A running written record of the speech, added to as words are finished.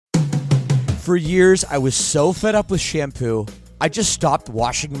For years, I was so fed up with shampoo, I just stopped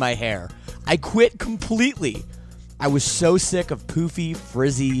washing my hair. I quit completely. I was so sick of poofy,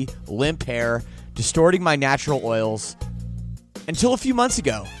 frizzy, limp hair, distorting my natural oils. Until a few months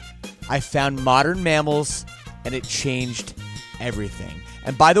ago, I found Modern Mammals, and it changed everything.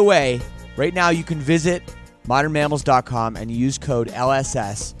 And by the way, right now you can visit modernmammals.com and use code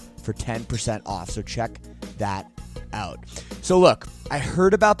LSS for 10% off. So check that out. So look, I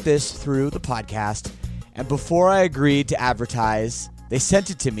heard about this through the podcast, and before I agreed to advertise, they sent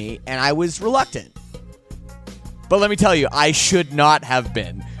it to me, and I was reluctant. But let me tell you, I should not have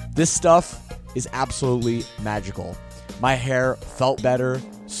been. This stuff is absolutely magical. My hair felt better,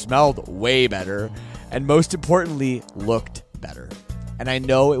 smelled way better, and most importantly, looked better. And I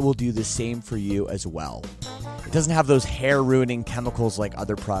know it will do the same for you as well. It doesn't have those hair-ruining chemicals like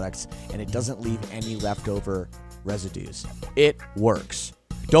other products, and it doesn't leave any leftover residues. It works.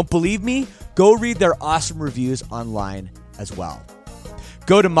 Don't believe me? Go read their awesome reviews online as well.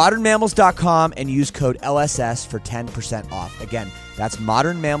 Go to modernmammals.com and use code LSS for 10% off. Again, that's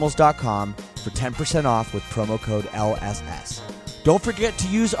modernmammals.com for 10% off with promo code LSS. Don't forget to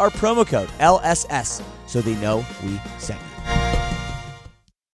use our promo code LSS so they know we sent you.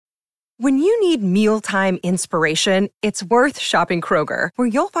 When you need mealtime inspiration, it's worth shopping Kroger, where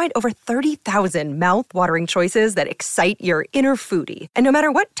you'll find over 30,000 mouth-watering choices that excite your inner foodie. And no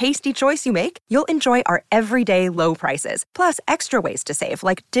matter what tasty choice you make, you'll enjoy our everyday low prices, plus extra ways to save,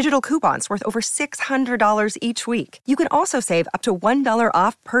 like digital coupons worth over $600 each week. You can also save up to $1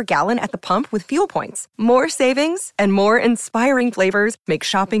 off per gallon at the pump with fuel points. More savings and more inspiring flavors make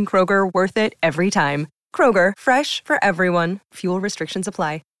shopping Kroger worth it every time. Kroger, fresh for everyone. Fuel restrictions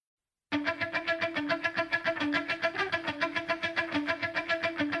apply.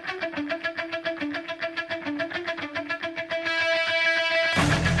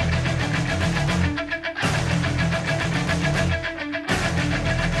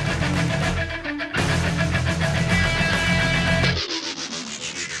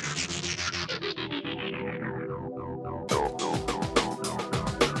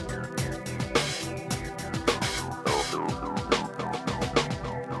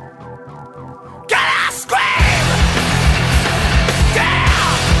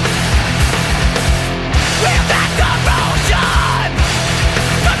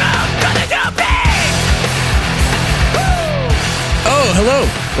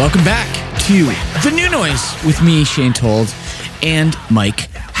 Welcome back to The New Noise with me, Shane Told, and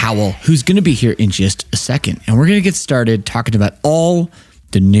Mike Howell, who's going to be here in just a second. And we're going to get started talking about all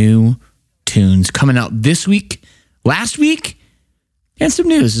the new tunes coming out this week, last week, and some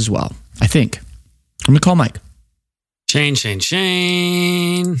news as well, I think. I'm going to call Mike. Shane.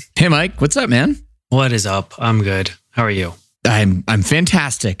 Hey, Mike. What's up, man? What is up? I'm good. How are you? I'm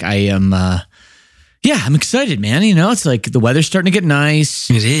fantastic. I am... I'm excited, man. You know, it's like the weather's starting to get nice.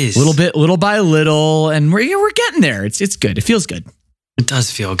 It is. Little by little, and we're getting there. It's good. It feels good. It does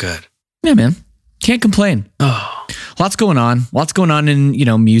feel good. Yeah, man. Can't complain. Oh. Lots going on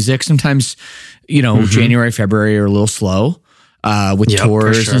in, music. Sometimes, January, February are a little slow with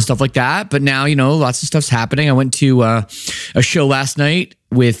tours and stuff like that. But now, lots of stuff's happening. I went to a show last night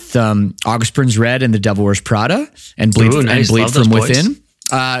with August Burns Red and the Devil Wears Prada and Bleed From Within.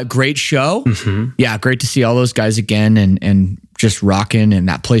 Great show. Mm-hmm. Yeah, great to see all those guys again and just rocking. And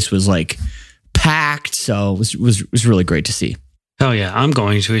that place was like packed. So it was really great to see. Oh yeah, I'm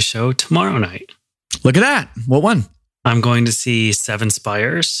going to a show tomorrow night. Look at that. What one? I'm going to see Seven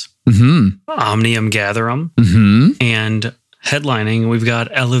Spires, Omnium Gatherum, and headlining, we've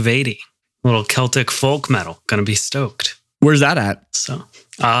got Elevati, a little Celtic folk metal. Gonna be stoked. Where's that at? So,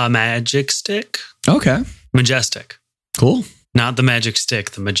 Magic Stick. Okay. Majestic. Cool. Not the Magic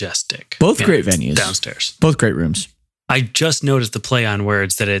Stick, the Majestic. Both great venues. Downstairs. Both great rooms. I just noticed the play on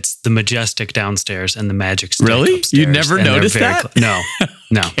words that it's the Majestic downstairs and the Magic Stick really? upstairs. You never noticed that? No,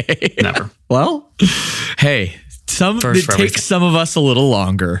 Okay. Never. Well, hey, it takes some of us a little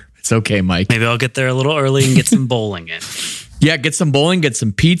longer. It's okay, Mike. Maybe I'll get there a little early and get some bowling in. Yeah, get some bowling, get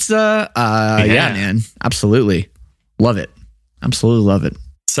some pizza. Yeah, man. Absolutely. Love it. Absolutely love it.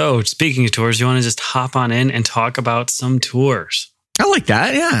 So, speaking of tours, you want to just hop on in and talk about some tours? I like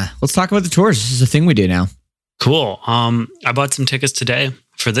that. Yeah. Let's talk about the tours. This is a thing we do now. Cool. I bought some tickets today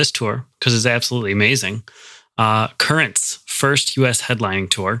for this tour because it's absolutely amazing. Current's first U.S. headlining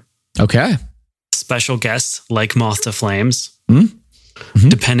tour. Okay. Special guests like Moth to Flames. Mm-hmm.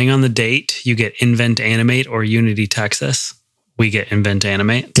 Depending on the date, you get Invent Animate or Unity Texas. We get Invent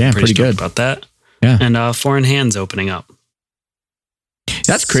Animate. Yeah, pretty good about that. Yeah. And Foreign Hands opening up.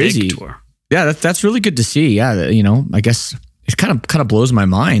 That's crazy. Tour. Yeah, that's really good to see. Yeah, I guess it kind of blows my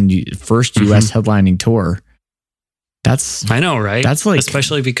mind. First U.S. headlining tour. I know, right? That's like,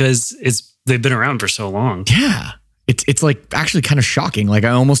 especially because they've been around for so long. Yeah. It's like actually kind of shocking. Like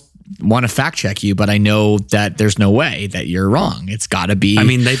I almost want to fact check you, but I know that there's no way that you're wrong. It's got to be. I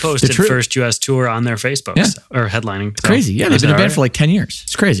mean, they posted first U.S. tour on their Facebook or headlining. It's crazy. Yeah, they've been a band for like 10 years.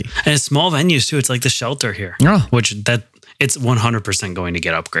 It's crazy. And it's small venues too. It's like the Shelter here, which it's 100% going to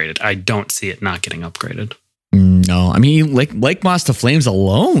get upgraded. I don't see it not getting upgraded. No, I mean, Lake Moss to Flames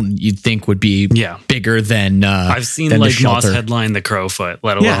alone, you'd think would be bigger than. I've seen Lake Moss headline the Crowfoot,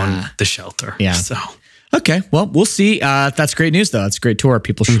 let alone the Shelter. Yeah. So. Okay, well, we'll see. That's great news, though. That's a great tour.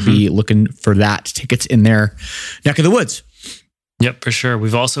 People should be looking for that. Tickets in their neck of the woods. Yep, for sure.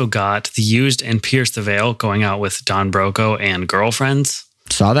 We've also got The Used and Pierce the Veil going out with Don Broco and Girlfriends.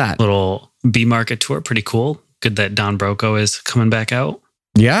 Saw that. Little B-Market tour. Pretty cool. Good that Don Broco is coming back out.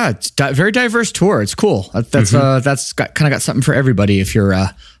 Yeah, it's very diverse tour. It's cool. That's kind of got something for everybody if you're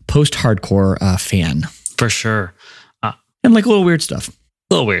a post-hardcore fan. For sure. And like little weird stuff.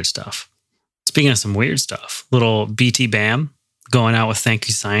 Speaking of some weird stuff, little BT Bam going out with Thank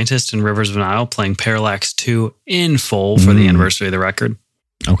You Scientist and Rivers of Nile playing Parallax 2 in full for the anniversary of the record.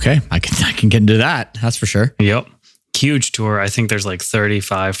 Okay, I can get into that. That's for sure. Yep. Huge tour. I think there's like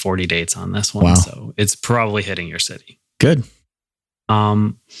 35, 40 dates on this one. Wow. So it's probably hitting your city. Good.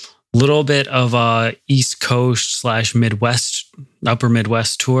 Little bit of a East Coast / Midwest, Upper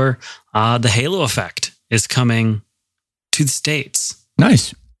Midwest tour. The Halo Effect is coming to the States.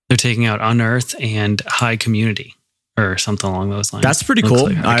 Nice. They're taking out Unearth and High Community or something along those lines. That's pretty cool.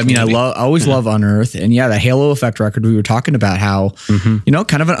 Like I mean, I always love Unearth. And the Halo Effect record, we were talking about how,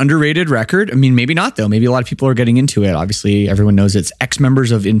 kind of an underrated record. I mean, maybe not though. Maybe a lot of people are getting into it. Obviously, everyone knows it's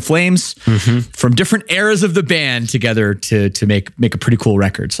ex-members of In Flames from different eras of the band together to make a pretty cool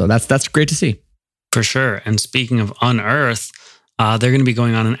record. So that's great to see. For sure. And speaking of Unearth, they're going to be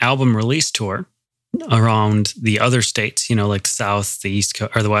going on an album release tour around the other states, like the South, the East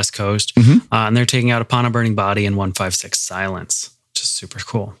Coast, or the West Coast. And they're taking out Upon a Burning Body and 156 Silence, which is super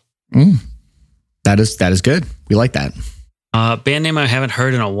cool. That is good. We like that. Band name I haven't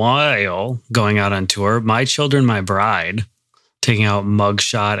heard in a while going out on tour. My Children, My Bride, taking out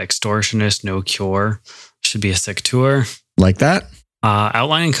Mugshot, Extortionist, No Cure. Should be a sick tour. Like that.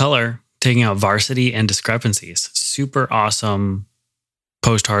 Outline in Color, taking out Varsity and Discrepancies. Super awesome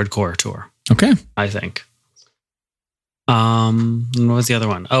post-hardcore tour. Okay. I think. What was the other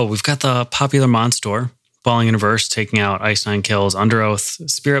one? Oh, we've got the Popular Monster, Falling in Reverse, taking out Ice Nine Kills, Under Oath,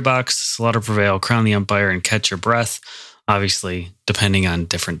 Spirit Box, Slaughter Prevail, Crown the Empire, and Catch Your Breath. Obviously, depending on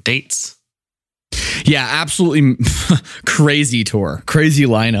different dates. Yeah, absolutely crazy tour, crazy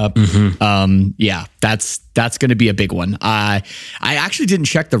lineup. That's going to be a big one. I actually didn't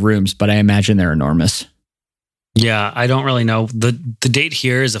check the rooms, but I imagine they're enormous. Yeah, I don't really know. The date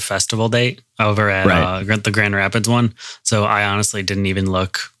here is a festival date over at the Grand Rapids one. So I honestly didn't even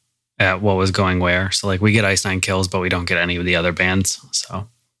look at what was going where. So like we get Ice Nine Kills, but we don't get any of the other bands. So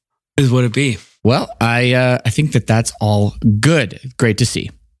is what it be. Well, I think that's all good. Great to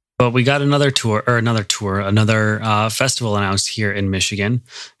see. But we got another festival announced here in Michigan.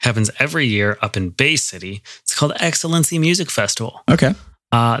 Happens every year up in Bay City. It's called Excellency Music Festival. Okay.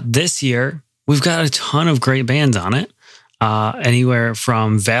 This year, we've got a ton of great bands on it. Anywhere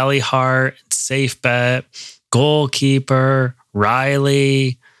from Valley Heart, Safe Bet, Goalkeeper,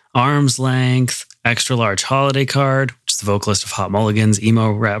 Riley, Arm's Length, Extra Large Holiday Card, which is the vocalist of Hot Mulligan's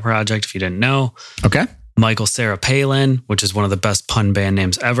emo rap project, if you didn't know. Okay. Michael Sarah Palin, which is one of the best pun band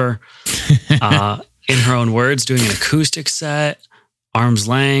names ever. In Her Own Words, doing an acoustic set. Arm's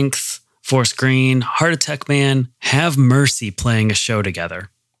Length, Force Green, Heart Attack Man, Have Mercy playing a show together.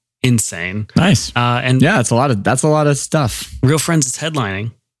 Insane. Nice. And yeah, that's a lot of stuff. Real Friends is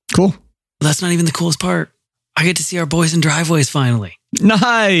headlining. Cool. That's not even the coolest part. I get to see our boys in Driveways finally.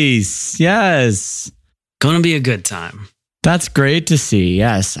 Nice. Yes. Gonna be a good time. That's great to see.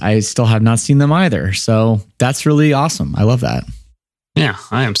 Yes. I still have not seen them either. So that's really awesome. I love that. Yeah,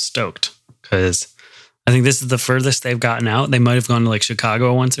 I am stoked because I think this is the furthest they've gotten out. They might have gone to like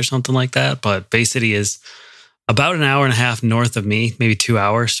Chicago once or something like that, but Bay City is about an hour and a half north of me, maybe 2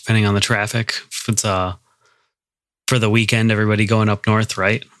 hours, depending on the traffic. If it's for the weekend, everybody going up north,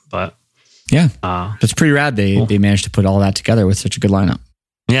 right? But yeah, that's pretty rad. They managed to put all that together with such a good lineup.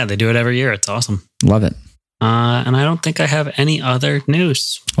 Yeah, they do it every year. It's awesome. Love it. And I don't think I have any other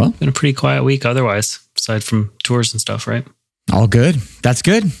news. Well, it's been a pretty quiet week otherwise, aside from tours and stuff, right? All good. That's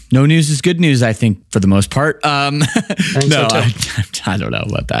good. No news is good news, I think, for the most part. I don't know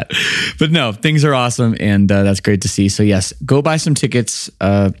about that. But no, things are awesome, and that's great to see. So yes, go buy some tickets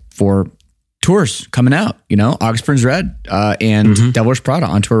for tours coming out. August Burns Red and Devil Wears Prada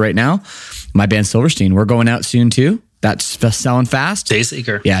on tour right now. My band Silverstein, we're going out soon too. That's selling fast.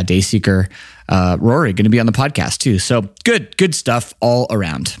 Dayseeker. Yeah, Dayseeker. Rory going to be on the podcast too. So good stuff all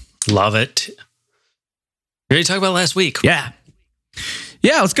around. Love it. Ready to talk about last week? Yeah,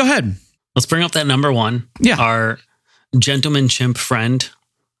 let's go ahead. Let's bring up that number one. Yeah. Our gentleman chimp friend,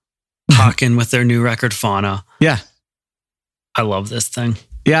 Hawken with their new record, Fauna. Yeah. I love this thing.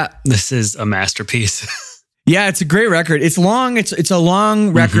 Yeah. This is a masterpiece. Yeah, it's a great record. It's long. It's a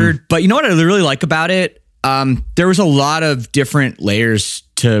long record, but you know what I really like about it? There was a lot of different layers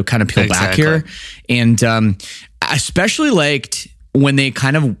to kind of peel back here. And I especially liked when they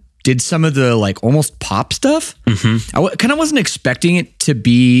kind of did some of the like almost pop stuff. I kind of wasn't expecting it to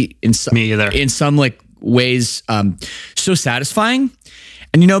be in some like ways so satisfying.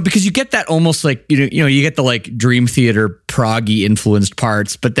 And because you get that almost like you get the like Dream Theater proggy influenced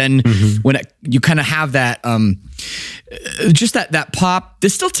parts, but then when you kind of have that just that pop,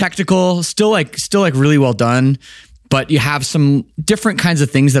 it's still technical, still like really well done, but you have some different kinds of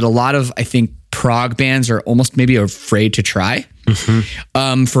things that a lot of I think prog bands are almost maybe afraid to try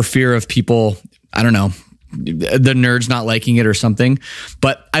for fear of people, I don't know, the nerds not liking it or something.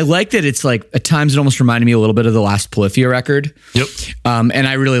 But I like that it's like at times it almost reminded me a little bit of the last Polyphia record. Yep. And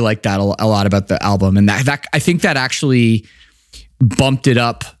I really like that a lot about the album. And that I think that actually bumped it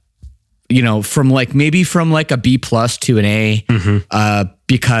up, from like maybe from like a B+ to an A,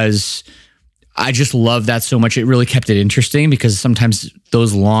 because I just love that so much. It really kept it interesting because sometimes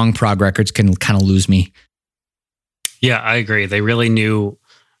those long prog records can kind of lose me. Yeah, I agree. They really knew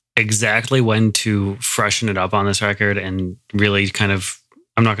exactly when to freshen it up on this record and really kind of,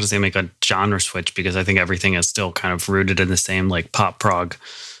 I'm not going to say make a genre switch because I think everything is still kind of rooted in the same like pop prog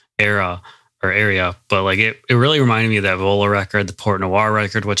era or area. But like it really reminded me of that Vola record, the Port Noir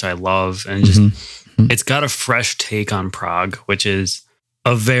record, which I love. And just, it's got a fresh take on prog, which is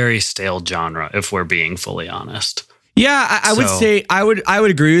a very stale genre, if we're being fully honest. Yeah, I would say I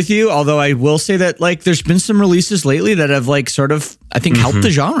would agree with you. Although I will say that like there's been some releases lately that have like sort of I think helped the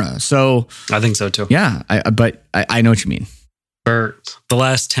genre. So I think so too. Yeah, but I know what you mean. For the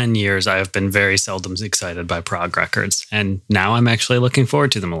last 10 years, I have been very seldom excited by prog records, and now I'm actually looking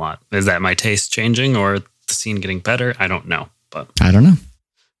forward to them a lot. Is that my taste changing or the scene getting better? I don't know, but I don't know.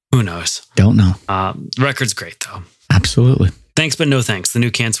 Who knows? Don't know. Record's great though. Absolutely. Thanks, but no thanks. The new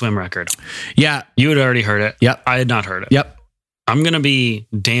Can't Swim record. Yeah. You had already heard it. Yep. I had not heard it. Yep. I'm going to be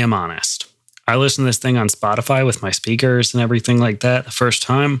damn honest. I listened to this thing on Spotify with my speakers and everything like that the first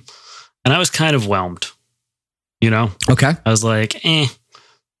time, and I was kind of whelmed. Okay. I was like,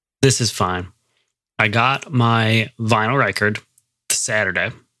 this is fine. I got my vinyl record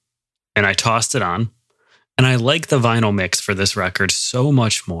Saturday, and I tossed it on, and I like the vinyl mix for this record so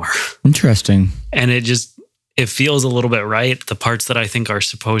much more. Interesting. And it feels a little bit right. The parts that I think are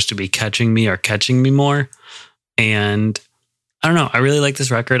supposed to be catching me are catching me more. And I don't know. I really like this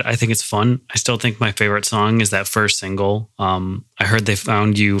record. I think it's fun. I still think my favorite song is that first single. I heard They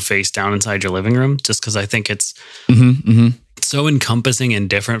Found You Face Down Inside Your Living Room, just because I think it's so encompassing and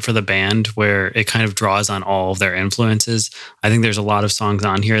different for the band, where it kind of draws on all of their influences. I think there's a lot of songs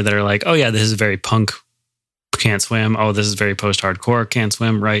on here that are like, oh yeah, this is very punk Can't Swim. Oh, this is very post-hardcore Can't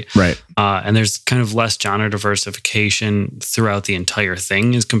Swim, right? Right. And there's kind of less genre diversification throughout the entire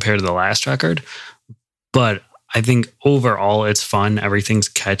thing as compared to the last record. But I think overall it's fun. Everything's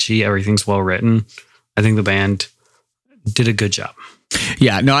catchy. Everything's well written. I think the band did a good job.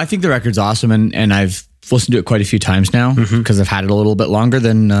 Yeah, no, I think the record's awesome, and I've listened to it quite a few times now because I've had it a little bit longer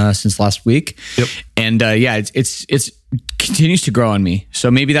than since last week. Yep. And yeah, it's continues to grow on me.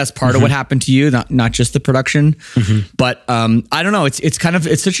 So maybe that's part of what happened to you, not just the production. But I don't know.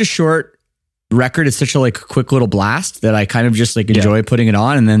 It's such a short record. It's such a like quick little blast that I kind of just like enjoy putting it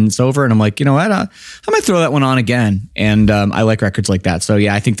on, and then it's over, and I'm like, you know what? I might throw that one on again. And I like records like that. So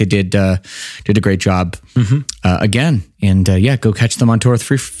yeah, I think they did a great job again. And yeah, go catch them on tour with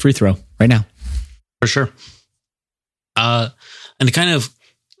Free Throw right now. For sure. And to kind of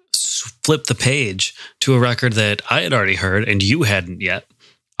flip the page to a record that I had already heard and you hadn't yet.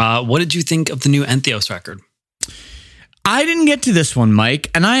 What did you think of the new Entheos record? I didn't get to this one,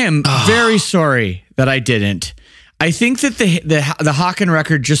 Mike, and I am very sorry that I didn't. I think that the Hawken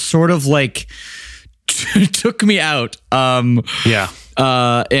record just sort of like took me out. Yeah.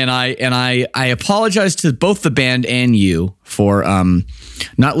 And I apologize to both the band and you for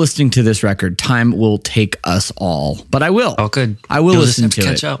not listening to this record. Time will take us all, but I will. Oh, good. I will listen to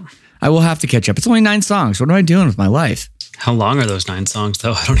catch it. Up. I will have to catch up. It's only 9 songs. What am I doing with my life? How long are those 9 songs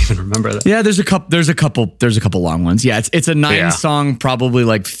though? I don't even remember that. Yeah, there's a couple long ones. Yeah, it's a 9 song, probably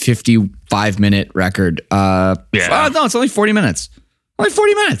like 55-minute record. No, it's only 40 minutes. Only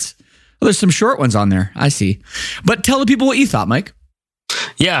 40 minutes. Well, there's some short ones on there. I see. But tell the people what you thought, Mike.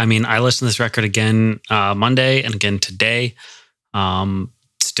 Yeah, I mean, I listened to this record again Monday and again today.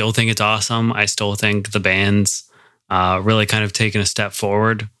 Still think it's awesome. I still think the band's really kind of taken a step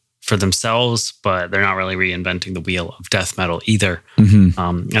forward for themselves, but they're not really reinventing the wheel of death metal either.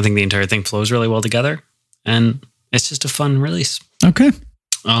 Mm-hmm. I think the entire thing flows really well together, and it's just a fun release. Okay.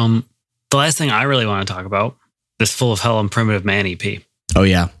 The last thing I really want to talk about is Full of Hell and Primitive Man EP. Oh,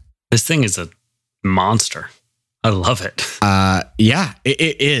 yeah. This thing is a monster. I love it. Yeah,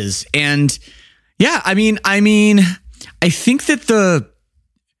 it is. And yeah, I mean, I think that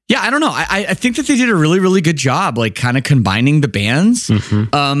I don't know. I think that they did a really, really good job, like kind of combining the bands.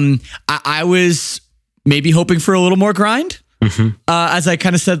 Mm-hmm. I was maybe hoping for a little more grind, as I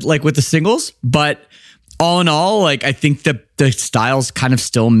kind of said, like with the singles, but all in all, like I think that the styles kind of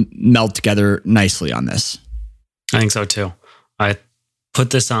still meld together nicely on this. I think so too. I put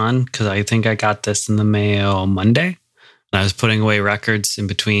this on because I think I got this in the mail Monday, and I was putting away records in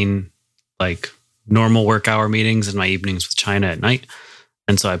between like normal work hour meetings and my evenings with China at night.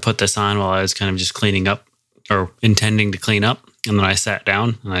 And so I put this on while I was kind of just cleaning up or intending to clean up. And then I sat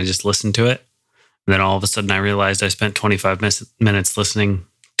down and I just listened to it. And then all of a sudden I realized I spent 25 minutes listening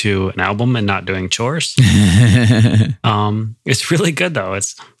to an album and not doing chores. It's really good though.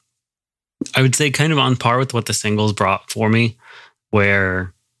 It's, I would say, kind of on par with what the singles brought for me,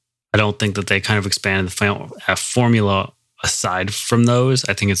 where I don't think that they kind of expanded the formula aside from those.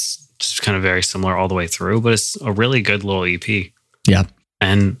 I think it's just kind of very similar all the way through, but it's a really good little EP. Yeah.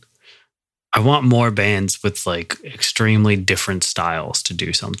 And I want more bands with like extremely different styles to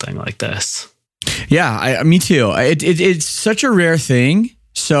do something like this. Yeah, me too. It's such a rare thing.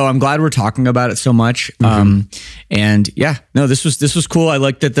 So I'm glad we're talking about it so much. And yeah, no, this was cool. I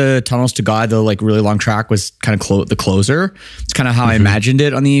liked that the Tunnels to God, the like really long track, was kind of the closer. It's kind of how I imagined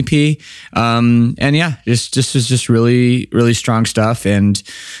it on the EP. And yeah, this is just really, really strong stuff. And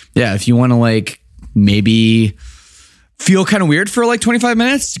yeah, if you want to like maybe feel kind of weird for like 25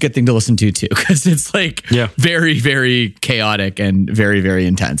 minutes, it's a good thing to listen to too, because it's like very, very chaotic and very, very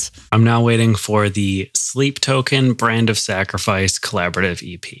intense. I'm now waiting for the Sleep Token Brand of Sacrifice collaborative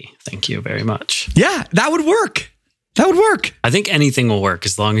EP. Thank you very much. Yeah, that would work. That would work. I think anything will work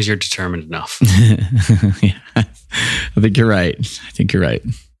as long as you're determined enough. Yeah, I think you're right.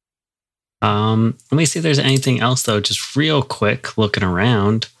 Let me see if there's anything else though, just real quick looking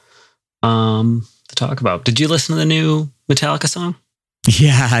around. To talk about. Did you listen to the new Metallica song?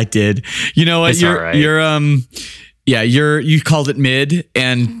 Yeah, I did. You know what? It's all right. You called it mid,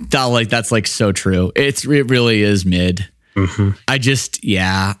 and that's like so true. It really is mid. Mm-hmm.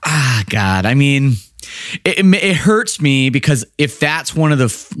 God. I mean, it hurts me because if that's one of the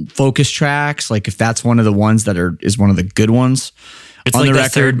focus tracks, like if that's one of the ones that is one of the good ones, it's on like the the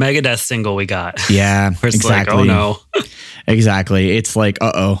record, third Megadeth single we got. Yeah, exactly. Like, oh no. Exactly. It's like,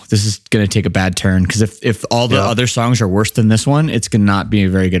 this is going to take a bad turn. Because if all the other songs are worse than this one, it's going to not be a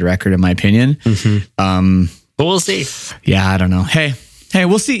very good record, in my opinion. Mm-hmm. But we'll see. Yeah, I don't know. Hey,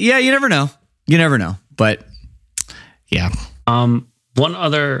 we'll see. Yeah, you never know. But yeah. Two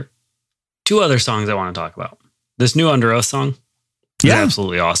other songs I want to talk about. This new Under Oath song is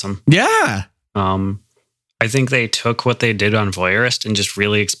absolutely awesome. Yeah. I think they took what they did on Voyeurist and just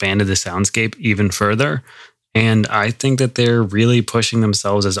really expanded the soundscape even further. And I think that they're really pushing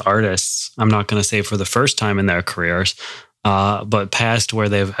themselves as artists. I'm not going to say for the first time in their careers, but past where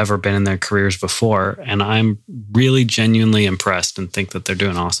they've ever been in their careers before. And I'm really genuinely impressed and think that they're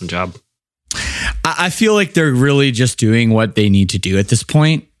doing an awesome job. I feel like they're really just doing what they need to do at this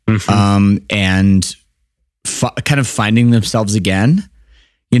point, and kind of finding themselves again.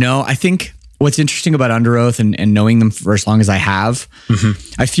 You know, I think what's interesting about Under Oath and knowing them for as long as I have,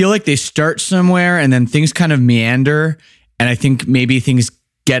 I feel like they start somewhere and then things kind of meander. And I think maybe things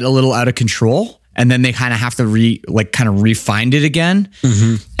get a little out of control and then they kind of have to refine it again.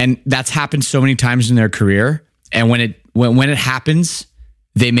 And that's happened so many times in their career. And when it happens,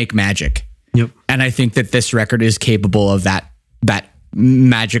 they make magic. Yep. And I think that this record is capable of that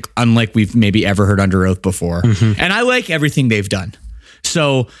magic, unlike we've maybe ever heard Under Oath before. And I like everything they've done.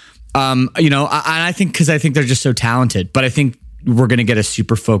 So, I think because I think they're just so talented, but I think we're going to get a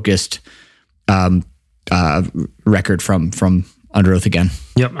super focused record from Under Oath again.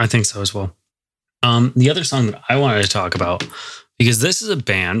 Yep, I think so as well. The other song that I wanted to talk about, because this is a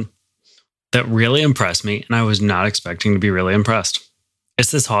band that really impressed me, and I was not expecting to be really impressed.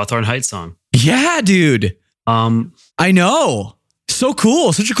 It's this Hawthorne Heights song. Yeah, dude. I know. So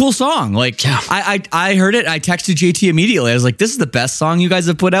cool. Such a cool song. Like, yeah. I heard it. I texted JT immediately. I was like, this is the best song you guys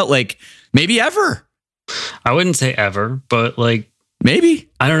have put out, like, maybe ever. I wouldn't say ever, but like, maybe.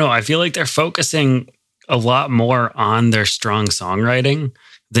 I don't know. I feel like they're focusing a lot more on their strong songwriting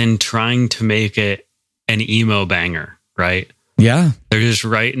than trying to make it an emo banger, right? Yeah. They're just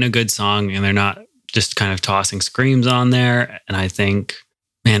writing a good song and they're not just kind of tossing screams on there. And I think,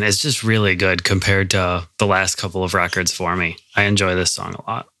 man, it's just really good compared to the last couple of records for me. I enjoy this song a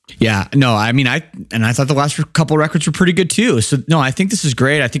lot. Yeah, no, I mean, I thought the last couple records were pretty good too. So no, I think this is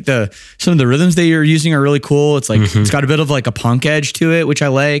great. I think some of the rhythms that you're using are really cool. It's like, it's got a bit of like a punk edge to it, which I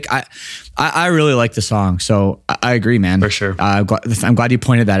like. I really like the song. So I agree, man. For sure. I'm glad you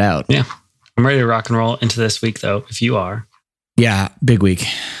pointed that out. Yeah. I'm ready to rock and roll into this week though, if you are. Yeah, big week.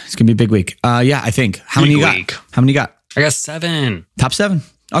 It's going to be a big week. Yeah, I think. How many you got? How many you got? I got 7. Top 7.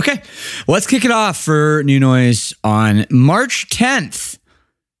 Okay. Let's kick it off for New Noise on March 10th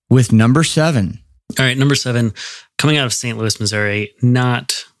with number 7. All right, number 7, coming out of St. Louis, Missouri. I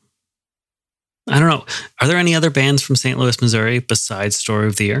don't know. Are there any other bands from St. Louis, Missouri besides Story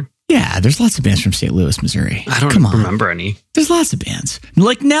of the Year? Yeah, there's lots of bands from St. Louis, Missouri. I don't remember any. There's lots of bands.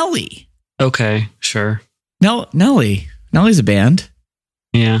 Like Nelly. Okay, sure. Nelly's a band.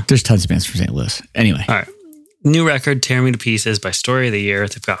 Yeah. There's tons of bands from St. Louis. Anyway. All right. New record, Tear Me to Pieces by Story of the Year.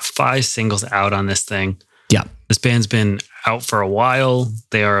 They've got 5 singles out on this thing. Yeah. This band's been out for a while.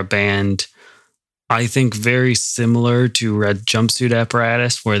 They are a band, I think, very similar to Red Jumpsuit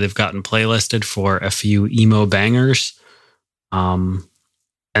Apparatus, where they've gotten playlisted for a few emo bangers, and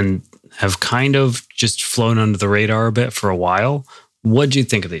have kind of just flown under the radar a bit for a while. What'd you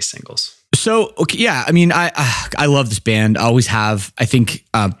think of these singles? So, okay, yeah, I mean, I love this band. I always have. I think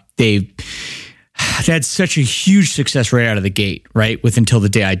they had such a huge success right out of the gate, right? With Until the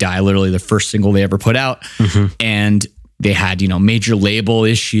Day I Die, literally the first single they ever put out. And they had, major label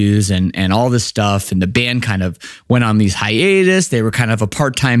issues and all this stuff. And the band kind of went on these hiatus. They were kind of a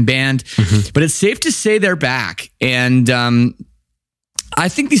part-time band, but it's safe to say they're back. And I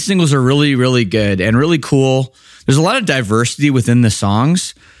think these singles are really, really good and really cool. There's a lot of diversity within the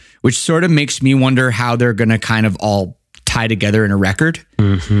songs, which sort of makes me wonder how they're going to kind of all tie together in a record.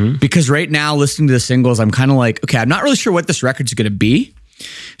 Because right now, listening to the singles, I'm kind of like, okay, I'm not really sure what this record's going to be.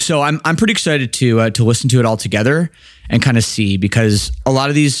 So I'm pretty excited to listen to it all together and kind of see, because a lot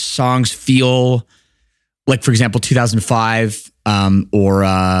of these songs feel like, for example, 2005 or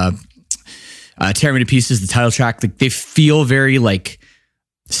Tear Me to Pieces, the title track, like they feel very like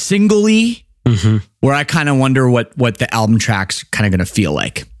singly, where I kind of wonder what the album track's kind of going to feel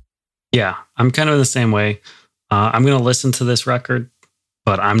like. Yeah, I'm kind of the same way. I'm going to listen to this record,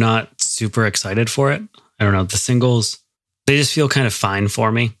 but I'm not super excited for it. I don't know. The singles, they just feel kind of fine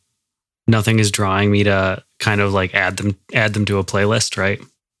for me. Nothing is drawing me to kind of like add them to a playlist, right?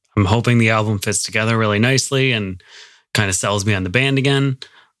 I'm hoping the album fits together really nicely and kind of sells me on the band again,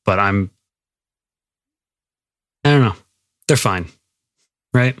 but I don't know. They're fine,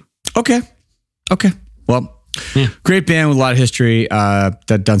 right? Okay. Well, yeah. Great band with a lot of history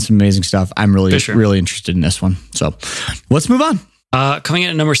that done some amazing stuff. I'm really interested in this one. So let's move on. Coming in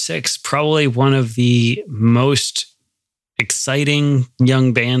at number 6, probably one of the most exciting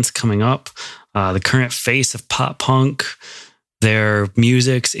young bands coming up. The current face of pop punk. Their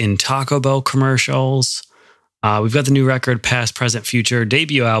music's in Taco Bell commercials. We've got the new record, Past, Present, Future,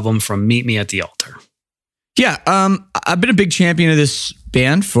 debut album from Meet Me at the Altar. Yeah, I've been a big champion of this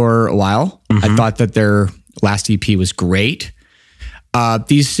band for a while. I thought that their last EP was great.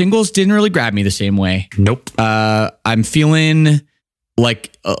 These singles didn't really grab me the same way. Nope. I'm feeling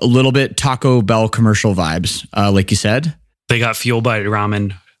like a little bit Taco Bell commercial vibes, like you said. They got Fueled by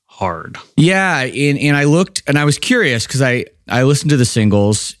Ramen hard. Yeah, and I looked and I was curious because I listened to the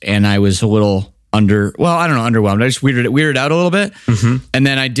singles and I was a little underwhelmed. I just weirded out a little bit. And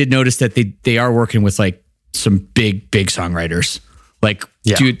then I did notice that they are working with like some big songwriters.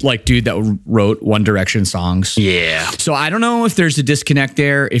 Dude that wrote One Direction songs. Yeah. So I don't know if there's a disconnect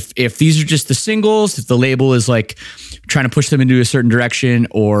there. If these are just the singles, if the label is like trying to push them into a certain direction,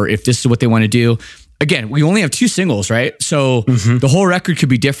 or if this is what they want to do. Again, we only have 2 singles, right? So the whole record could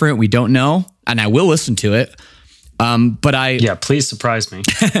be different. We don't know, and I will listen to it. Please surprise me.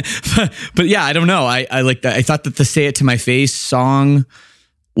 But yeah, I don't know. I like that. I thought that the Say It to My Face song,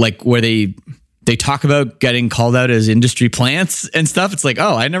 like where they talk about getting called out as industry plants and stuff. It's like,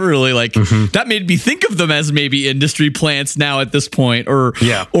 oh, I never really that made me think of them as maybe industry plants now at this point or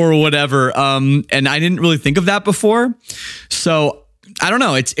whatever. And I didn't really think of that before. So I don't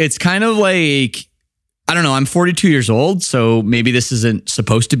know. It's kind of like, I don't know. I'm 42 years old, so maybe this isn't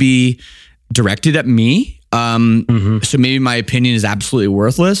supposed to be directed at me. So maybe my opinion is absolutely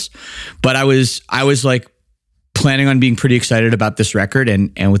worthless. But I was like planning on being pretty excited about this record,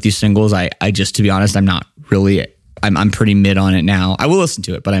 and with these singles, I just, to be honest, I'm not really. I'm pretty mid on it now. I will listen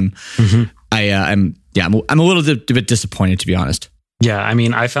to it, but I'm a little bit disappointed, to be honest. Yeah, I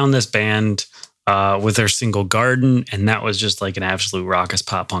mean, I found this band with their single Garden, and that was just like an absolute raucous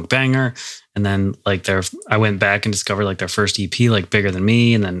pop punk banger. And then like I went back and discovered like their first EP, like Bigger Than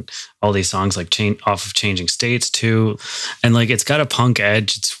Me, and then all these songs like off of Changing States too. And like it's got a punk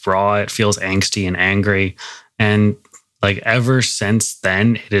edge, it's raw, it feels angsty and angry. And like ever since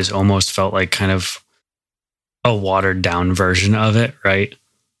then, it has almost felt like kind of a watered down version of it, right?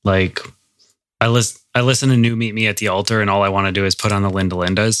 Like I listen to New Meet Me at the Altar, and all I want to do is put on the Linda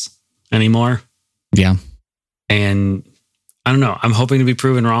Lindas anymore. Yeah. And I don't know. I'm hoping to be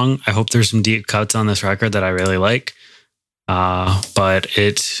proven wrong. I hope there's some deep cuts on this record that I really like. But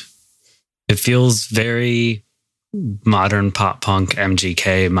it feels very modern pop punk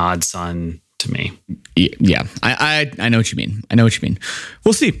MGK Mod Sun to me. Yeah. I know what you mean.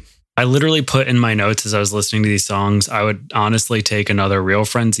 We'll see. I literally put in my notes as I was listening to these songs, I would honestly take another Real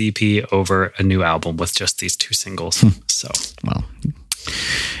Friends EP over a new album with just these two singles. So, well,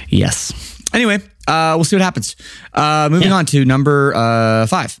 yes. Anyway, we'll see what happens. Moving on to number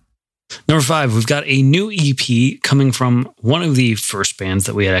 5. Number 5, we've got a new EP coming from one of the first bands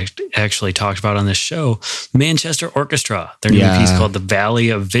that we had actually talked about on this show, Manchester Orchestra. Their new EP is called The Valley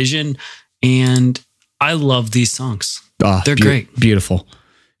of Vision, and I love these songs. They're great. Beautiful.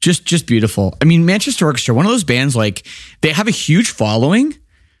 Just beautiful. I mean, Manchester Orchestra, one of those bands, like they have a huge following.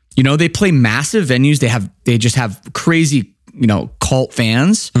 You know, they play massive venues. They just have crazy, cult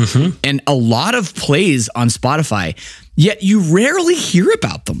fans and a lot of plays on Spotify. Yet you rarely hear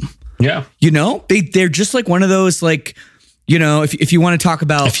about them. Yeah. They're just like one of those, like, if you want to talk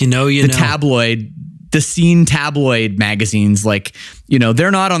about the scene tabloid magazines, like,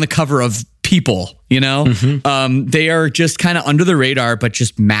 they're not on the cover of People, they are just kind of under the radar, but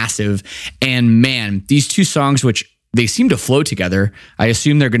just massive. And man, these two songs, which they seem to flow together. I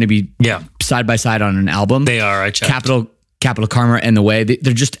assume they're going to be side by side on an album. They are. I checked. Capital Karma and The Way.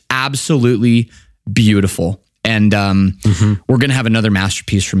 They're just absolutely beautiful. And we're going to have another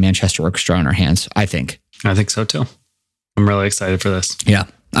masterpiece from Manchester Orchestra on our hands, I think. I think so too. I'm really excited for this. Yeah.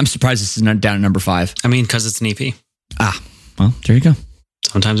 I'm surprised this is not down at number 5. I mean, because it's an EP. Well, there you go.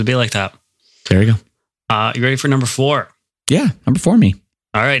 Sometimes it'd be like that. There you go. You ready for number 4? Yeah, number 4 me.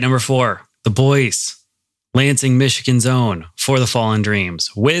 All right, number 4. The Boys, Lansing, Michigan's own For the Fallen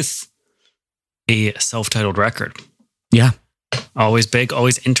Dreams, with a self-titled record. Yeah. Always big,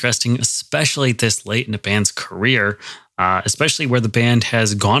 always interesting, especially this late in the band's career, especially where the band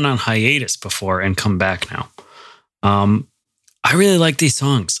has gone on hiatus before and come back now. I really like these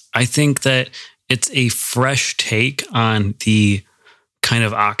songs. I think that it's a fresh take on the kind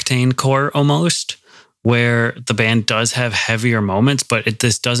of octane core almost, where the band does have heavier moments, but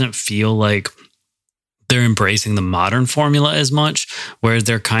this doesn't feel like they're embracing the modern formula as much, whereas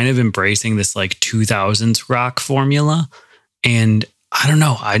they're kind of embracing this like 2000s rock formula. And I don't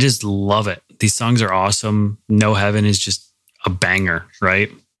know, I just love it. These songs are awesome. No Heaven is just a banger,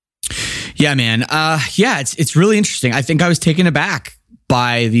 right? Yeah, man. It's really interesting. I think I was taken aback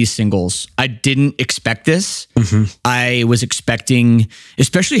by these singles. I didn't expect this. I was expecting,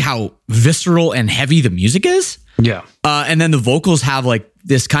 especially how visceral and heavy the music is. Yeah. And then the vocals have like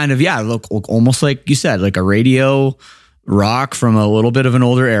this kind of, look almost like you said, like a radio rock from a little bit of an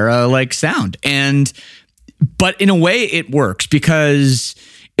older era, like sound. But in a way it works because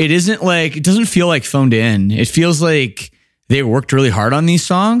it doesn't feel like phoned in. It feels like they worked really hard on these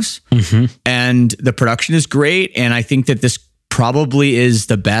songs and the production is great. And I think that this probably is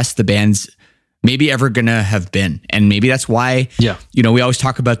the best the band's maybe ever gonna have been. And maybe that's why, we always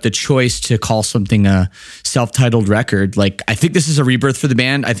talk about the choice to call something a self-titled record. Like, I think this is a rebirth for the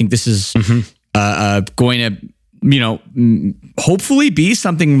band. I think this is going to, hopefully be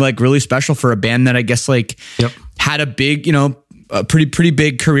something like really special for a band that I guess like had a big, a pretty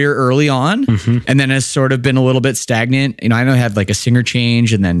big career early on and then has sort of been a little bit stagnant. I know I had like a singer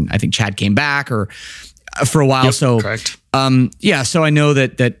change and then I think Chad came back for a while. Correct. So I know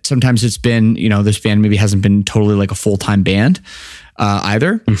that sometimes it's been, this band maybe hasn't been totally like a full-time band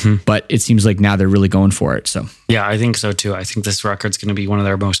either, but it seems like now they're really going for it. So yeah, I think so too. I think this record's going to be one of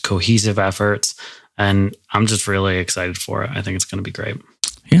their most cohesive efforts and I'm just really excited for it. I think it's going to be great.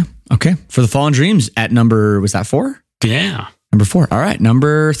 Yeah. Okay. For the Fallen Dreams at number, was that 4? Yeah. Number 4. All right.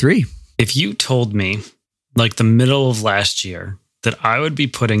 Number 3. If you told me like the middle of last year that I would be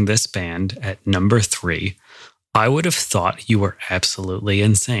putting this band at number 3, I would have thought you were absolutely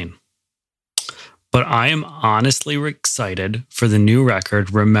insane. But I am honestly excited for the new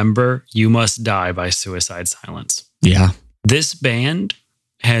record, Remember You Must Die by Suicide Silence. Yeah. This band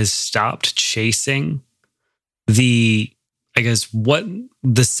has stopped chasing the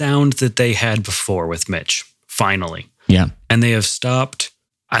sound that they had before with Mitch, finally. Yeah. And they have stopped,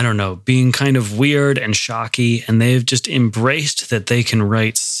 I don't know, being kind of weird and shocky, and they've just embraced that they can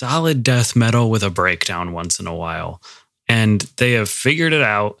write solid death metal with a breakdown once in a while. And they have figured it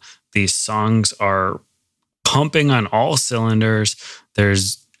out. These songs are pumping on all cylinders.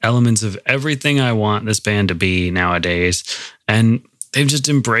 There's elements of everything I want this band to be nowadays. And they've just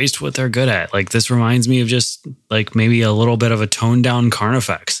embraced what they're good at. Like, this reminds me of just like maybe a little bit of a toned down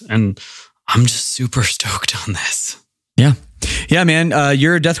Carnifex. And I'm just super stoked on this. Yeah. Yeah, man.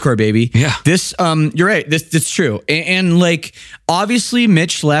 You're a deathcore baby. Yeah. This, you're right. That's true. And like, obviously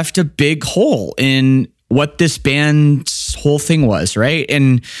Mitch left a big hole in what this band's whole thing was, right?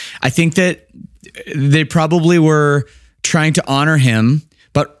 And I think that they probably were trying to honor him,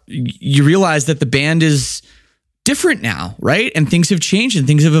 but you realize that the band is different now, right? And things have changed and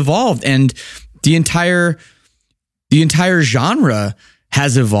things have evolved, and the entire genre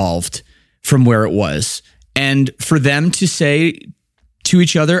has evolved from where it was. And for them to say to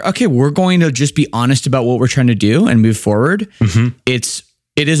each other, okay, we're going to just be honest about what we're trying to do and move forward. Mm-hmm.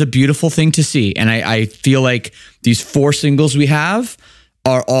 It is a beautiful thing to see. And I feel like these 4 singles we have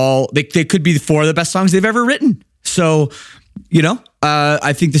are all, they could be 4 of the best songs they've ever written. So,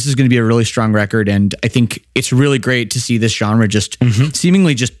 I think this is going to be a really strong record. And I think it's really great to see this genre just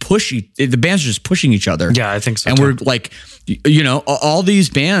seemingly just the bands are just pushing each other. Yeah, I think so. And we're like, all these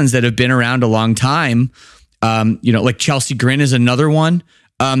bands that have been around a long time, like Chelsea Grin is another one.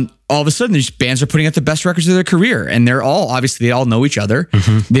 All of a sudden, these bands are putting out the best records of their career, and they're all obviously they all know each other.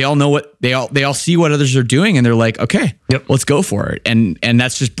 Mm-hmm. They all know what they all see what others are doing, and they're like, okay, let's go for it. And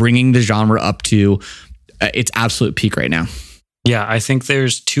that's just bringing the genre up to its absolute peak right now. Yeah, I think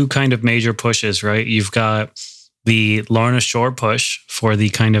there's 2 kind of major pushes, right? You've got the Lorna Shore push for the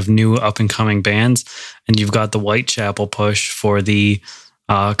kind of new up and coming bands, and you've got the Whitechapel push for the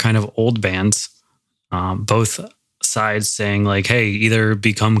kind of old bands. Both sides saying like, hey, either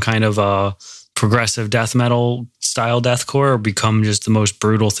become kind of a progressive death metal style deathcore or become just the most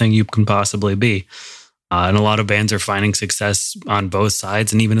brutal thing you can possibly be. And a lot of bands are finding success on both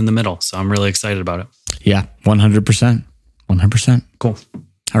sides and even in the middle. So I'm really excited about it. Yeah, 100%. 100%. Cool.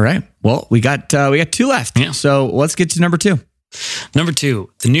 All right. Well, we got 2 left. Yeah. So let's get to number 2. Number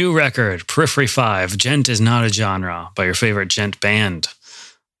 2, the new record, Periphery 5, Djent is Not a Genre, by your favorite Djent band.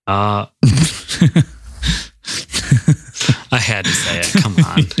 I had to say it. Come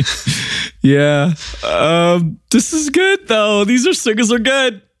on. Yeah. This is good though. These singles are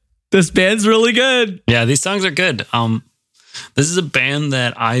good. This band's really good. Yeah, these songs are good. This is a band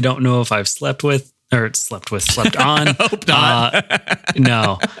that I don't know if I've slept on. I hope not.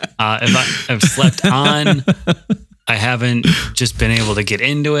 No. If I've slept on, I haven't just been able to get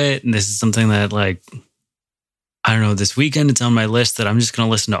into it. And this is something that like, I don't know, this weekend it's on my list that I'm just going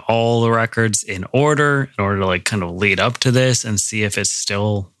to listen to all the records in order to like kind of lead up to this and see if it's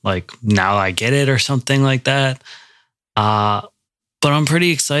still like now I get it or something like that. But I'm pretty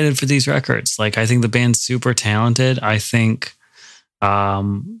excited for these records. Like, I think the band's super talented. I think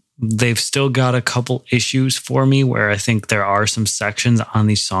they've still got a couple issues for me where I think there are some sections on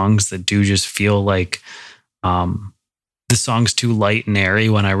these songs that do just feel like the song's too light and airy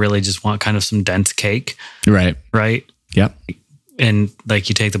when I really just want kind of some dense cake. Right. Right. Yep. And like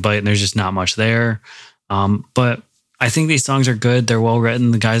you take the bite and there's just not much there. But I think these songs are good. They're well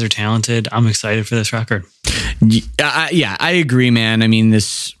written. The guys are talented. I'm excited for this record. Yeah, I agree, man. I mean,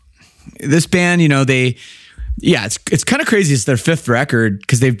 this band, it's kind of crazy. It's their 5th record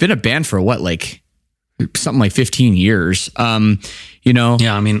because they've been a band for something like 15 years.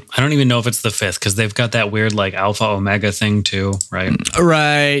 Yeah, I mean, I don't even know if it's the 5th because they've got that weird like Alpha Omega thing too, right?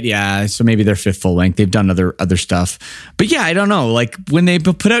 Right. Yeah. So maybe they're 5th full length. They've done other stuff, but yeah, I don't know. Like when they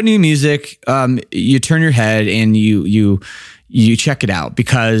put out new music, you turn your head and you check it out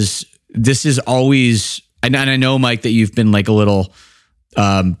because this is always. And I know, Mike, that you've been like a little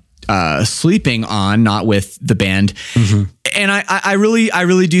sleeping on, not with the band. Mm-hmm. And I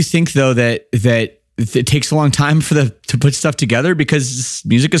really do think though that it takes a long time to put stuff together because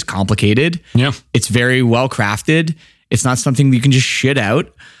music is complicated. Yeah. It's very well crafted. It's not something you can just shit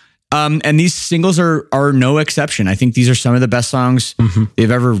out. And these singles are no exception. I think these are some of the best songs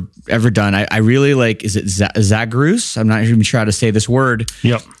they've ever done. I really like, is it Zagrus? I'm not even sure how to say this word.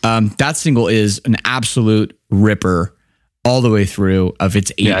 Yep. That single is an absolute ripper. all the way through of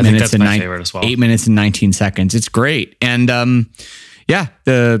its 8 Yeah, I think minutes that's and my favorite as well. 8 minutes and 19 seconds. It's great. And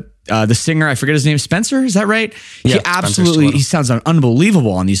the singer, I forget his name, Spencer, is that right? Yeah, He Spencer absolutely, Stewart. he sounds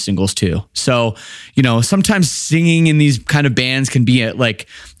unbelievable on these singles too. So, sometimes singing in these kind of bands can be a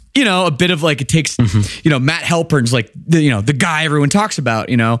bit of like, it takes, Matt Halpern's like, the guy everyone talks about,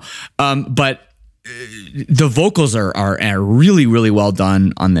 but the vocals are really, really well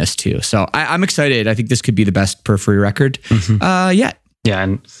done on this too. So I'm excited. I think this could be the best Periphery record yet. Yeah.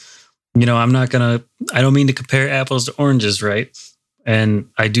 And, I don't mean to compare apples to oranges, right? And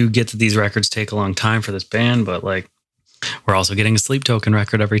I do get that these records take a long time for this band, but like, we're also getting a Sleep Token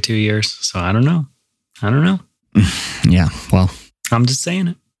record every 2 years. So I don't know. Yeah. Well, I'm just saying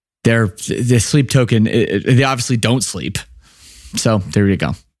it. the Sleep Token, they obviously don't sleep. So there you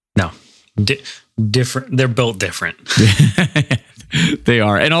go. No, different. They're built different. They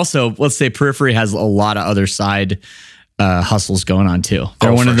are. And also, let's say Periphery has a lot of other side hustles going on too.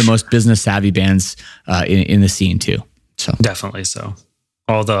 They're one of the most business savvy bands in the scene too. So Definitely so.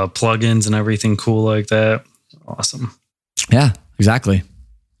 All the plugins and everything cool like that. Awesome. yeah, exactly.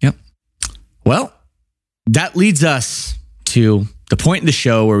 Yep. Well, that leads us to the point in the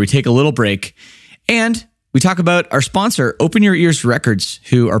show where we take a little break and we talk about our sponsor, Open Your Ears Records,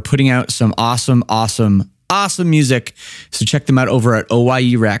 who are putting out some awesome music. So check them out over at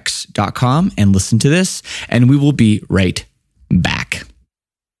OYERex.com and listen to this, and we will be right back.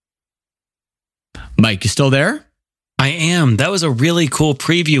 Mike, you still there? I am. That was a really cool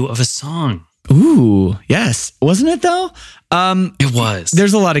preview of a song. Ooh, yes. Wasn't it though? It was.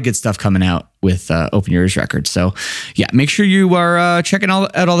 There's a lot of good stuff coming out with Open Your Ears Records. So yeah, make sure you are checking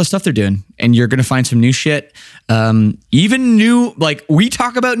out all the stuff they're doing, and you're going to find some new shit. Even new, like we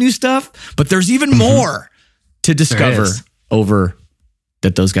talk about new stuff, but there's even more to discover is. over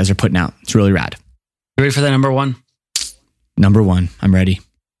that those guys are putting out. It's really rad. You ready for that number one? Number one, I'm ready.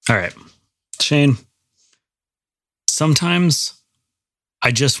 All right. Shane, sometimes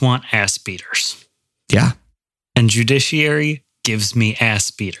I just want ass beaters. Yeah. And Judiciary gives me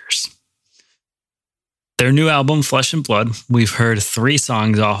ass beaters. Their new album, Flesh and Blood, we've heard 3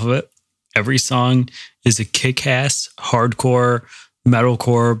 songs off of it. Every song is a kick-ass, hardcore,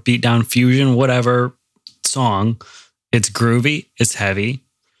 metalcore, beatdown fusion, whatever song. It's groovy, it's heavy,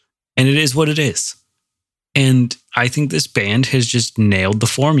 and it is what it is. And I think this band has just nailed the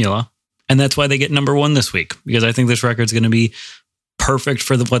formula. And that's why they get number one this week, because I think this record's going to be perfect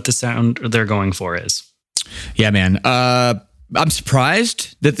for what the sound they're going for is. Yeah, man. I'm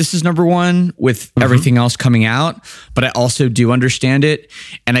surprised that this is number one with everything else coming out, but I also do understand it.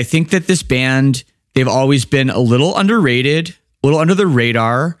 And I think that this band, they've always been a little underrated, a little under the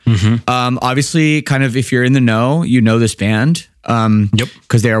radar. Obviously, kind of if you're in the know, you know this band. Yep.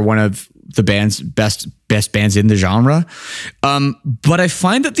 Because they are one of the band's best bands in the genre. But I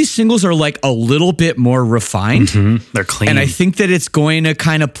find that these singles are like a little bit more refined. They're clean. And I think that it's going to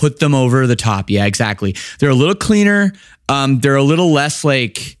kind of put them over the top. Yeah, exactly. They're a little cleaner. They're a little less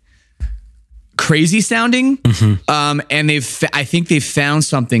like crazy sounding. And I think they've found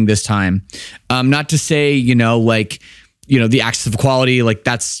something this time. Not to say, the Axis of Equality, like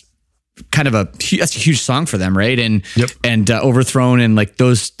that's kind of that's a huge song for them, right? And Overthrown and like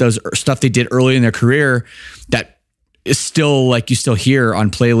those stuff they did early in their career that is still like you still hear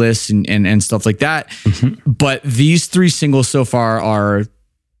on playlists and stuff like that. But these 3 singles so far are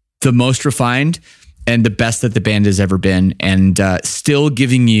the most refined and the best that the band has ever been, and still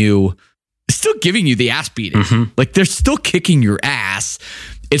giving you the ass beating. Like they're still kicking your ass.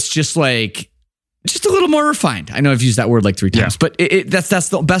 It's just like just a little more refined. I know I've used that word like 3 times, but that's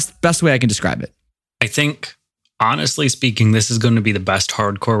the best way I can describe it. I think, honestly speaking, this is going to be the best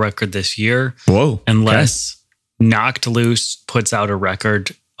hardcore record this year. Whoa. Unless Knocked Loose puts out a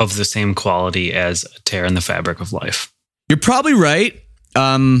record of the same quality as A Tear in the Fabric of Life. You're probably right.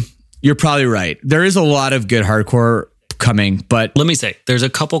 There is a lot of good hardcore coming, but Let me say, there's a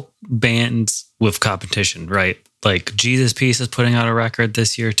couple bands with competition, right? Like Jesus Piece is putting out a record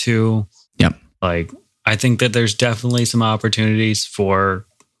this year too. Yep. Like, I think that there's definitely some opportunities for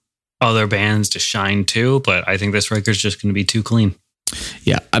other bands to shine too, but I think this record's just going to be too clean.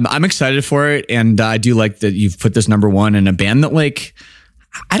 Yeah, I'm excited for it, and I do like that you've put this number one in a band that like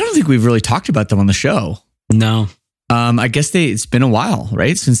I don't think we've really talked about them on the show. No. I guess it's been a while,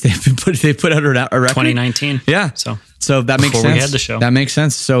 right? Since they put out a record. 2019. Yeah. So that makes Before sense. we had the show. That makes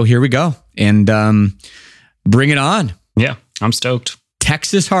sense. So here we go, and bring it on. Yeah, I'm stoked.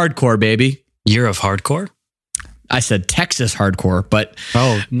 Texas hardcore, baby. Year of hardcore? I said Texas hardcore, but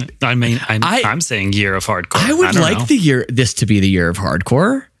I mean, I'm saying year of hardcore. I would don't like know. this to be the year of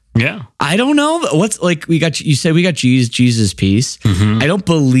hardcore. Yeah. I don't know what's like. You said we got Jesus Piece. Mm-hmm. I don't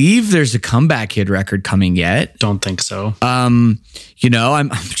believe there's a Comeback Kid record coming yet. Don't think so. I'm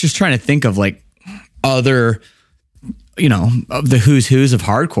just trying to think of like other, of the who's of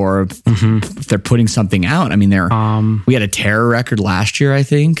hardcore. If they're putting something out, I mean, we had a Terror record last year. I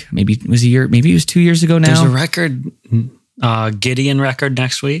think maybe it was a year, maybe it was 2 years ago now. There's a record, Gideon record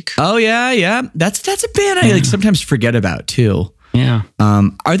next week. Oh yeah. That's a band I like sometimes forget about too. Yeah.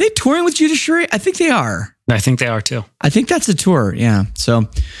 Are they touring with Judas Shriery? I think they are. I think they are too. I think that's a tour. Yeah. So,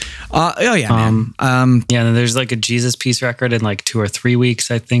 man. Yeah. And there's like a Jesus Piece record in like 2 or 3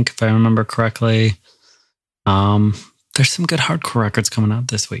 weeks, I think, if I remember correctly. There's some good hardcore records coming out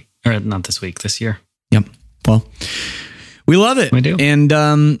this week, or not this week, this year. Yep. Well, we love it. We do.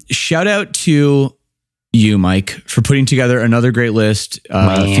 And shout out to you, Mike, for putting together another great list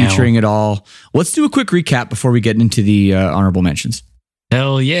featuring it all. Let's do a quick recap before we get into the honorable mentions.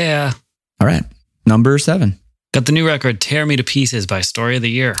 Hell yeah. All right. Number 7. Got the new record, Tear Me to Pieces by Story of the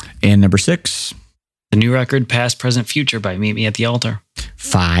Year. And number 6. The new record, Past, Present, Future by Meet Me at the Altar.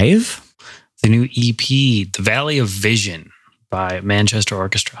 5. The new EP, The Valley of Vision by Manchester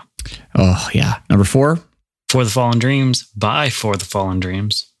Orchestra. Oh, yeah. Number 4. For the Fallen Dreams by For the Fallen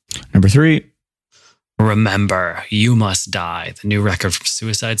Dreams. Number 3. Remember, You Must Die, the new record from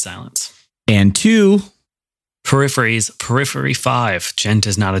Suicide Silence. And 2. Peripheries, Periphery 5, Gent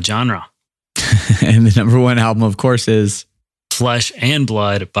is Not a Genre. And the number 1 album, of course, is Flesh and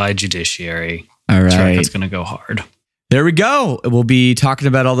Blood by Judiciary. All right. It's going to go hard. There we go. We'll be talking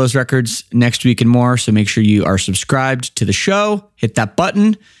about all those records next week and more. So make sure you are subscribed to the show, hit that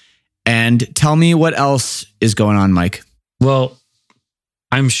button, and tell me what else is going on, Mike. Well,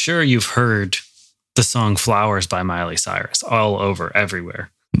 I'm sure you've heard the song Flowers by Miley Cyrus all over,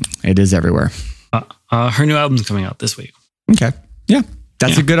 everywhere. It is everywhere. Her new album's coming out this week. Okay. Yeah.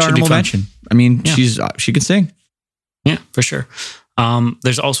 That's a good honorable mention. I mean, she can sing. Yeah, for sure.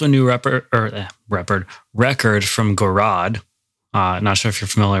 There's also a new record from Gorod. Not sure if you're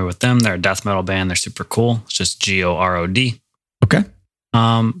familiar with them. They're a death metal band. They're super cool. It's just Gorod. Okay.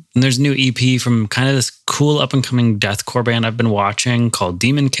 And there's a new EP from kind of this cool up and coming deathcore band I've been watching called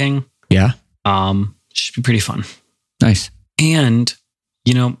Demon King. Yeah. Should be pretty fun. Nice. And,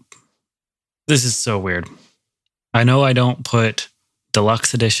 this is so weird. I know I don't put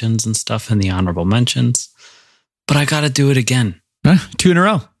deluxe editions and stuff in the honorable mentions, but I got to do it again. 2 in a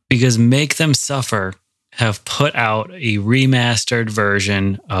row. Because Make Them Suffer have put out a remastered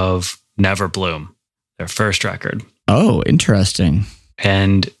version of Never Bloom, their first record. Oh, interesting.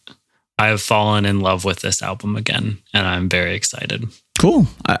 And I have fallen in love with this album again, and I'm very excited. Cool.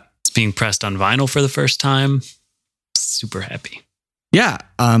 It's being pressed on vinyl for the first time. Super happy. Yeah.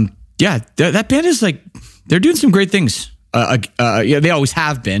 That band is like, they're doing some great things. They always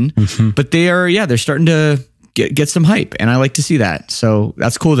have been, but they're starting to get some hype, and I like to see that. So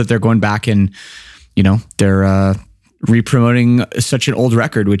that's cool that they're going back and, they're re-promoting such an old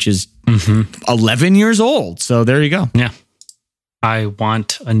record, which is 11 years old. So there you go. Yeah. I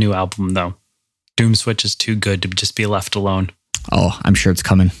want a new album though. Doom Switch is too good to just be left alone. Oh, I'm sure it's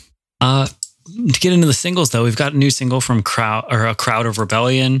coming. To get into the singles though, we've got a new single from A Crowd of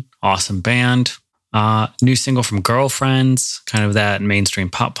Rebellion. Awesome band. New single from Girlfriends, kind of that mainstream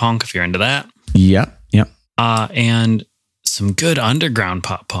pop punk if you're into that. Yep. And some good underground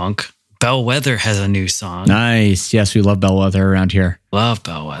pop punk. Bellwether has a new song. Nice. Yes, we love Bellwether around here. Love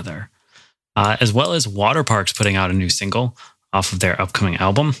Bellwether. As well as Waterparks putting out a new single off of their upcoming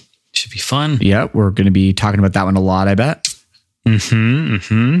album. Should be fun. Yeah, we're going to be talking about that one a lot, I bet. Just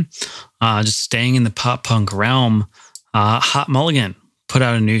staying in the pop punk realm, Hot Mulligan put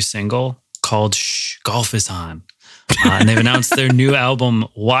out a new single called Shh, Golf is On. And they've announced their new album,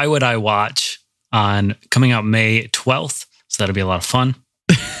 Why Would I Watch, coming out May 12th. So that'll be a lot of fun.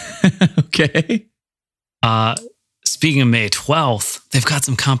 Okay. Speaking of May 12th, they've got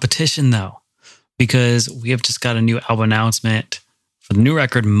some competition though, because we have just got a new album announcement for the new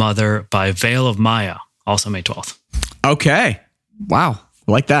record Mother by Veil of Maya, also May 12th. Okay. Wow.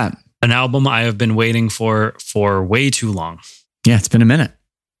 I like that. An album I have been waiting for way too long. Yeah, it's been a minute.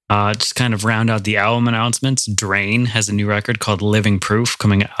 Just kind of round out the album announcements. Drain has a new record called Living Proof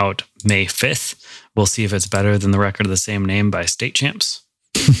coming out May 5th. We'll see if it's better than the record of the same name by State Champs.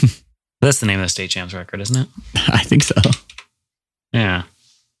 That's the name of the State Champs record, isn't it? I think so. Yeah.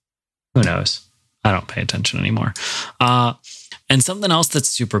 Who knows? I don't pay attention anymore. And something else that's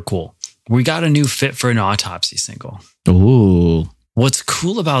super cool. We got a new Fit for an Autopsy single. Ooh. What's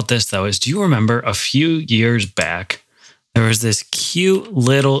cool about this, though, is do you remember a few years back, there was this cute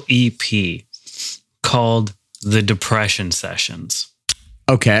little EP called The Depression Sessions.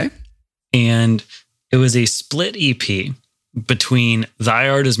 Okay. And it was a split EP between Thy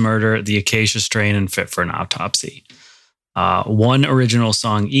Art Is Murder, The Acacia Strain, and Fit for an Autopsy. One original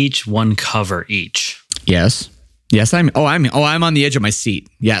song each, one cover each. Yes. Yes, I'm on the edge of my seat.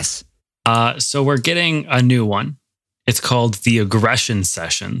 Yes. So we're getting a new one. It's called The Aggression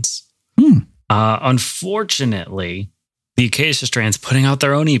Sessions. Unfortunately, the Acacia Strain's putting out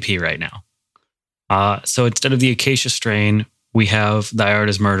their own EP right now. So instead of the Acacia Strain, we have Thy Art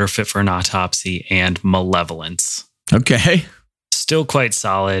Is Murder, Fit for an Autopsy, and Malevolence. Okay. Still quite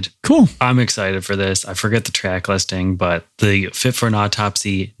solid. Cool. I'm excited for this. I forget the track listing, but the Fit for an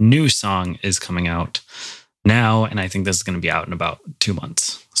Autopsy new song is coming out now, and I think this is going to be out in about 2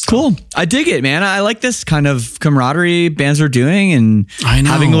 months. So. Cool. I dig it, man. I like this kind of camaraderie bands are doing and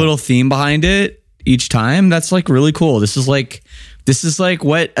having a little theme behind it each time. That's like really cool. This is like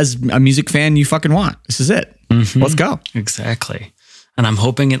what, as a music fan, you fucking want. This is it. Mm-hmm. Let's go. Exactly. And I'm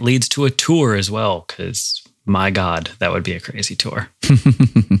hoping it leads to a tour as well, because my God, that would be a crazy tour.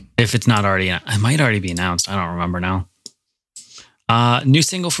 If it's not already, it might already be announced. I don't remember now. New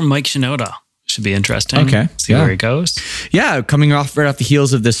single from Mike Shinoda. Should be interesting. Okay. See where he goes. Yeah. Coming off right off the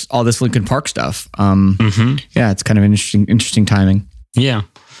heels of all this Linkin Park stuff. Yeah, it's kind of interesting timing. Yeah.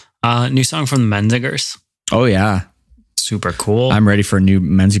 New song from the Menzingers. Oh yeah. Super cool. I'm ready for a new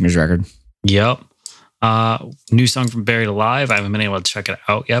Menzingers record. Yep. New song from Buried Alive. I haven't been able to check it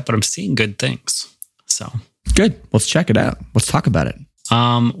out yet, but I'm seeing good things. So good. Let's check it out. Let's talk about it.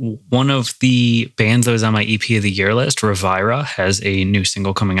 One of the bands that was on my EP of the year list, Revira, has a new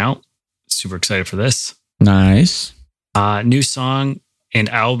single coming out. Super excited for this. Nice. New song and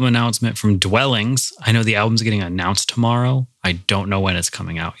album announcement from Dwellings. I know the album's getting announced tomorrow. I don't know when it's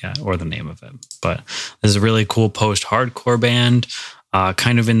coming out yet or the name of it, but this is a really cool post-hardcore band,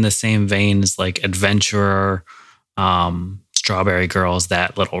 kind of in the same vein as like Adventurer, Strawberry Girls,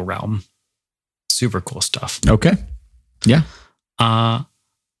 that little realm. Super cool stuff. Okay. Yeah.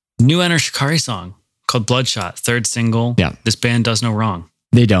 New Enter Shikari song called Bloodshot, third single. Yeah. This band does no wrong.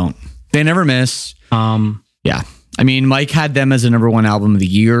 They don't. They never miss. Yeah. I mean, Mike had them as a number one album of the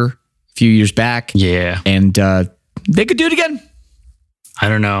year a few years back. Yeah. And they could do it again. I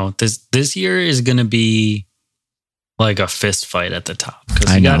don't know. This year is going to be like a fist fight at the top.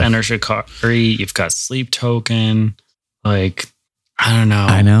 Because you got Enter Shikari, you've got Sleep Token. Like, I don't know.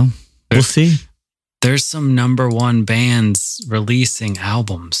 I know. We'll see. There's some number one bands releasing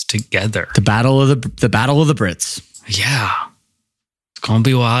albums together. The battle of the Brits. Yeah. It's going to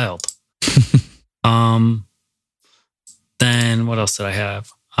be wild. Then what else did I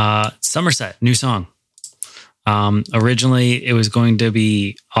have? Somerset, new song. Originally, it was going to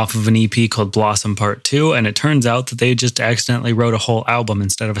be off of an EP called Blossom Part 2, and it turns out that they just accidentally wrote a whole album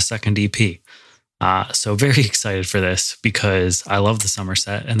instead of a second EP. So very excited for this because I love the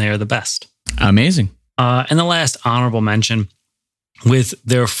Somerset, and they are the best. Amazing. And the last honorable mention, with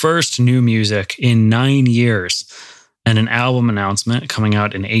their first new music in 9 years and an album announcement coming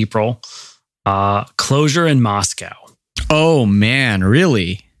out in April, Closure in Moscow. Oh, man,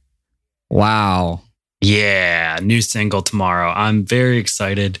 really? Wow. Yeah, new single tomorrow. I'm very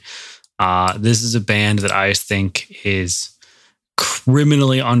excited. This is a band that I think is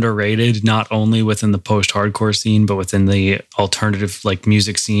criminally underrated, not only within the post-hardcore scene, but within the alternative like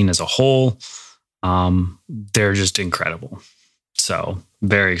music scene as a whole. They're just incredible. So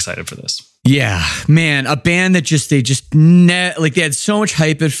very excited for this. Yeah, man, a band that they had so much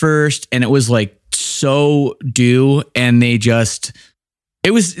hype at first, and it was like so due, and they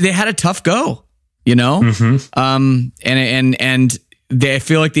had a tough go, you know. Mm-hmm. And I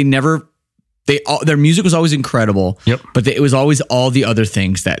feel like their music was always incredible. Yep. But it was always all the other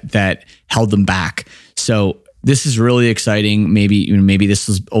things that held them back. So this is really exciting. Maybe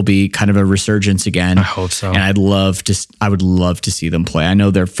this will be kind of a resurgence again. I hope so. And I would love to see them play. I know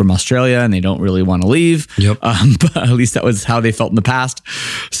they're from Australia and they don't really want to leave. Yep. But at least that was how they felt in the past.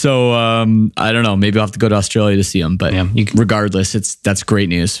 So I don't know. Maybe I'll have to go to Australia to see them. But regardless, that's great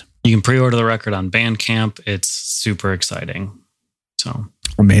news. You can pre-order the record on Bandcamp. It's super exciting. So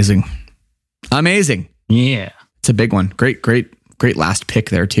amazing. Yeah. It's a big one. Great last pick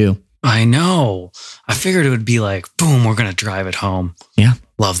there too. I know. I figured it would be like, boom, we're going to drive it home. Yeah.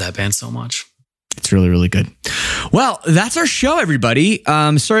 Love that band so much. It's really, really good. Well, that's our show, everybody.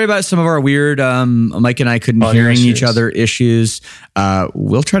 Sorry about some of our weird Mike and I couldn't hearing each other issues.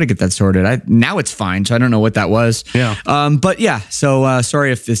 We'll try to get that sorted. Now it's fine, so I don't know what that was. Yeah. But yeah, so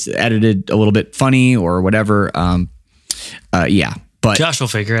sorry if this edited a little bit funny or whatever. Yeah. But Josh will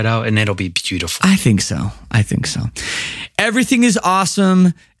figure it out and it'll be beautiful. I think so. Everything is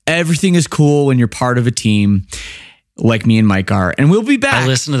awesome. Everything is cool when you're part of a team. like me and Mike are. And we'll be back. I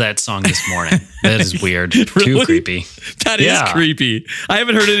listened to that song this morning. That is weird. Really? Too creepy. That is creepy. I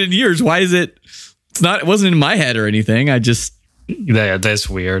haven't heard it in years. Why is it? It wasn't in my head or anything. That's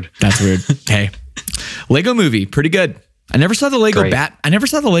weird. That's weird. Hey, Lego movie, pretty good. I never saw the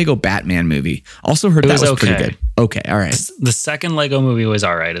Lego Batman movie. Also heard that was pretty good. Okay, all right. The second Lego movie was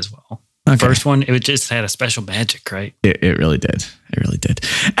all right as well. Okay. First one, it just had a special magic, right? It really did. It really did.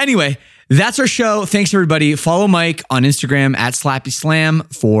 Anyway, that's our show. Thanks, everybody. Follow Mike on Instagram at Slappy Slam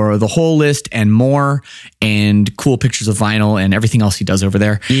for the whole list and more, and cool pictures of vinyl and everything else he does over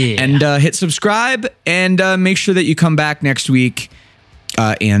there. Yeah. And hit subscribe and make sure that you come back next week.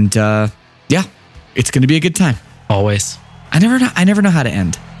 Yeah, it's going to be a good time. Always. I never know how to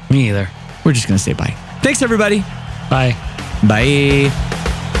end. Me either. We're just going to say bye. Thanks, everybody. Bye. Bye.